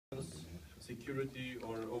insecurity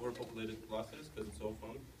or overpopulated classes, because it's so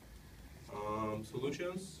fun.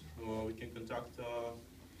 Solutions, we can contact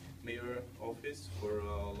mayor office for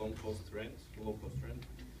low-cost rent.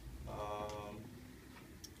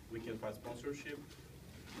 We can find sponsorship,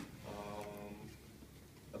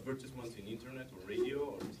 advertisements in internet or radio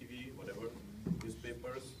or TV, whatever,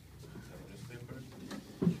 newspapers.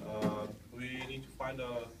 We need to find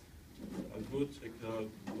a good,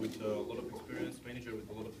 with a lot of experience, manager with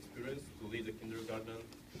a lot of experience to lead a kindergarten.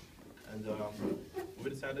 And we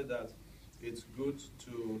decided that it's good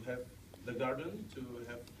to have the garden, to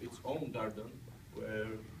have its own garden, where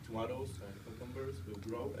tomatoes and cucumbers will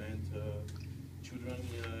grow, and children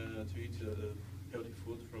to eat healthy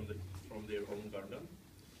food from their own garden.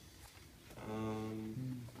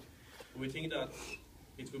 We think that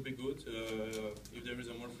it would be good if there is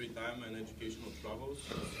a more free time and educational travels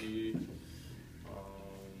to see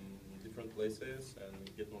different places and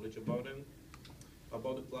get knowledge about them.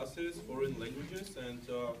 About the classes, foreign languages, and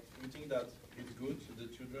we think that it's good the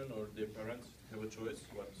children or their parents have a choice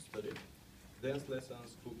what to study. Dance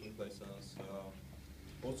lessons, cooking lessons,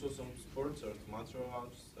 also some sports or theater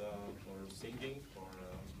arts, or singing, or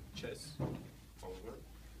chess, however.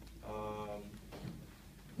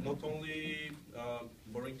 Not only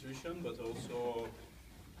boring tuition, but also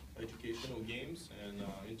educational games and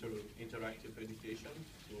interactive education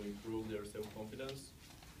to improve their self-confidence.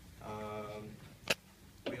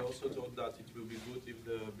 We also thought that it will be good if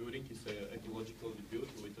the building is ecologically built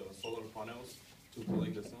with solar panels to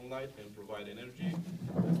collect the sunlight and provide energy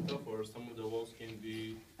and stuff, or some of the walls can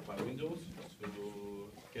be by windows to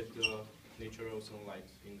get the natural sunlight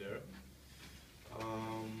in there.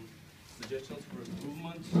 Suggestions for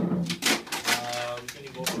improvement. We can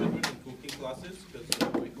involve children in cooking classes, because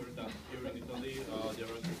we heard that here in Italy there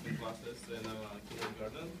are cooking classes in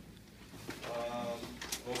kindergarten.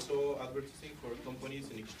 Also advertising for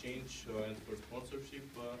companies in exchange and for sponsorship,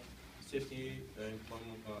 safety and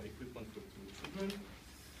equipment for children.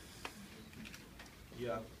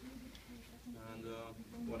 Yeah. And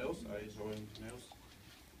what else? I saw anything else.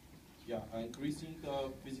 Yeah, increasing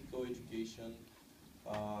physical education,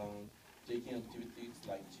 taking activities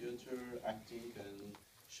like theater, acting, and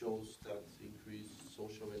shows that increase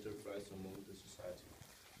social enterprise among the society.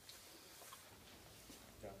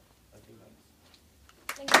 Yeah, I think that's.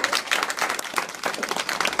 Thank you.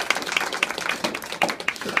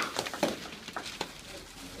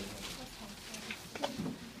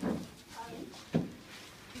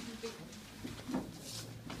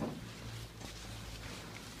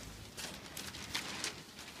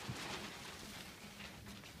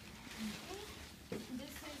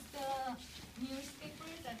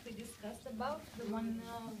 About the one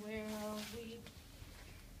where we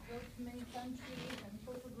go to many countries and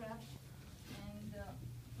photograph and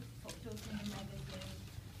put photos in the magazine,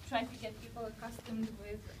 try to get people accustomed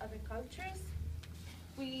with other cultures.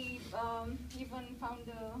 We even found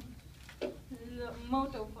a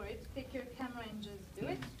motto for it: take your camera and just do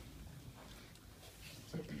it.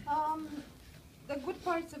 The good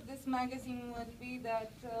parts of this magazine would be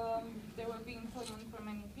that there will be employment for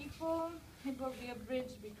many people. It will be a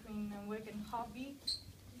bridge between work and hobby.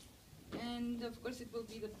 And of course it will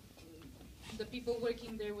be the people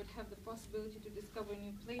working there would have the possibility to discover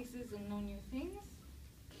new places and know new things.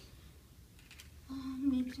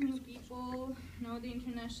 Meet new people, know the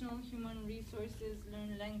international human resources,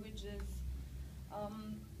 learn languages.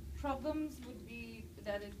 Problems would be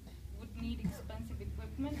that it would need expensive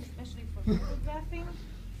equipment, especially for photographing.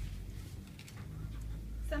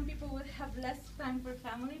 Some people would have less time for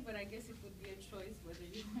family, but I guess it would be a choice whether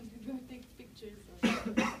you want to go take pictures or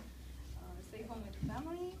stay home with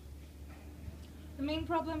family. The main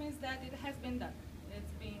problem is that it has been done.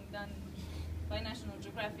 It's being done by National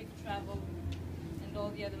Geographic, Travel, and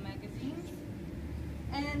all the other magazines.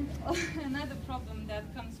 And another problem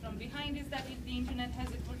that comes from behind is that the internet has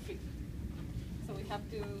it for free. So we have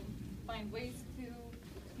to find ways to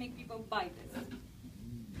make people buy this.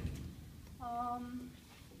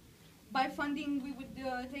 By funding, we would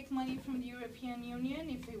take money from the European Union,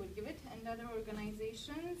 if they would give it, and other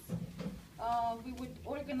organizations. We would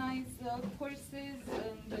organize courses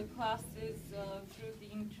and classes through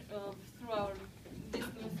this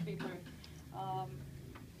newspaper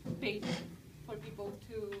page for people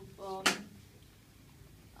to,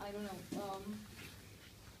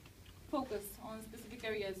 focus on specific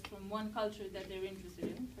areas from one culture that they're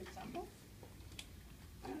interested in, for example.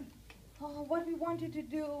 What we wanted to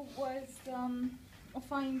do was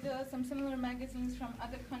find some similar magazines from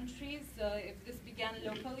other countries. If this began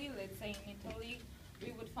locally, let's say in Italy,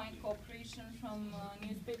 we would find cooperation from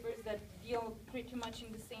newspapers that deal pretty much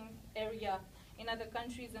in the same area in other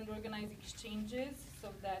countries and organize exchanges so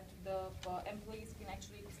that the employees can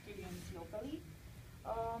actually experience locally.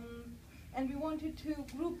 And we wanted to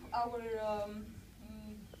group our,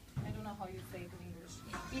 I don't know how you say it in English,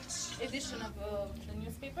 each edition of the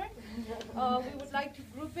newspaper. We would like to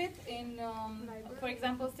group it in, for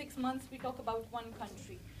example, 6 months we talk about one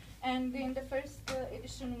country. And in the first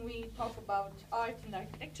edition we talk about art and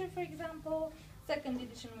architecture, for example. Second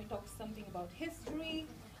edition we talk something about history.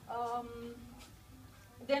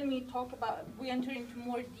 Then we enter into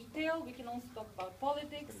more detail. We can also talk about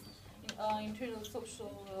politics, internal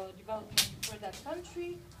social development for that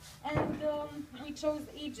country. And we chose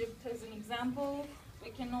Egypt as an example.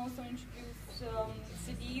 We can also introduce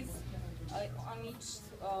CDs on each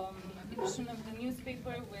edition of the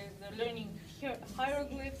newspaper with learning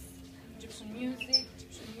hieroglyphs, Egyptian music,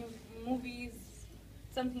 Egyptian movies,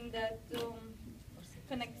 something that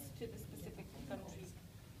connects to the specific country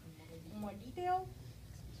in more detail.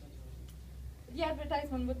 The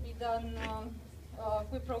advertisement would be done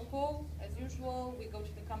quid pro quo, as usual. We go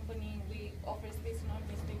to the company, we offer space in our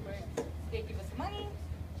newspaper, they give us money.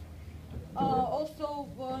 Also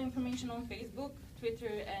information on Facebook,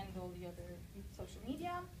 Twitter, and all the other social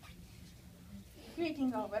media.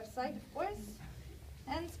 Creating our website, of course,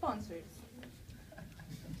 and sponsors.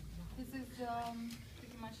 This is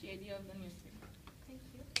pretty much the idea of the newspaper. Thank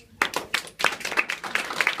you.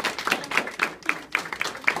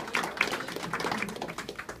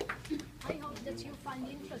 I hope that you find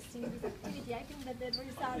interesting this activity. I think that the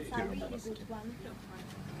results are really good ones.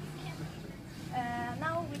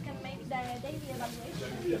 Now we can make the daily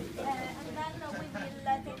evaluation, and then we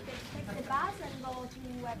will take the bus and go to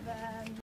have